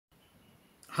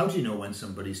How do you know when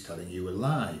somebody's telling you a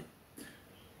lie?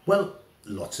 Well,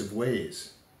 lots of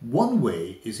ways. One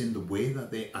way is in the way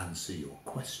that they answer your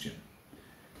question.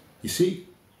 You see,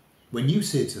 when you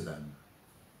say to them,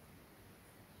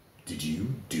 "Did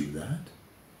you do that?"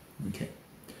 Okay.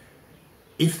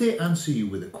 If they answer you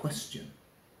with a question,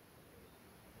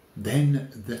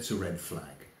 then that's a red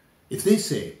flag. If they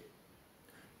say,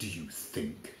 "Do you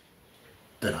think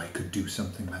that I could do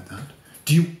something like that?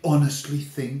 Do you honestly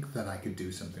think that I could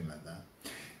do something like that?"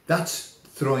 That's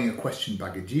throwing a question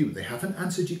back at you. They haven't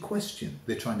answered your question.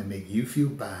 They're trying to make you feel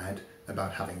bad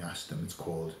about having asked them. It's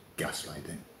called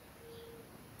gaslighting.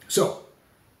 So,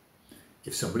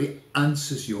 if somebody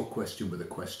answers your question with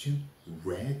a question,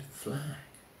 red flag.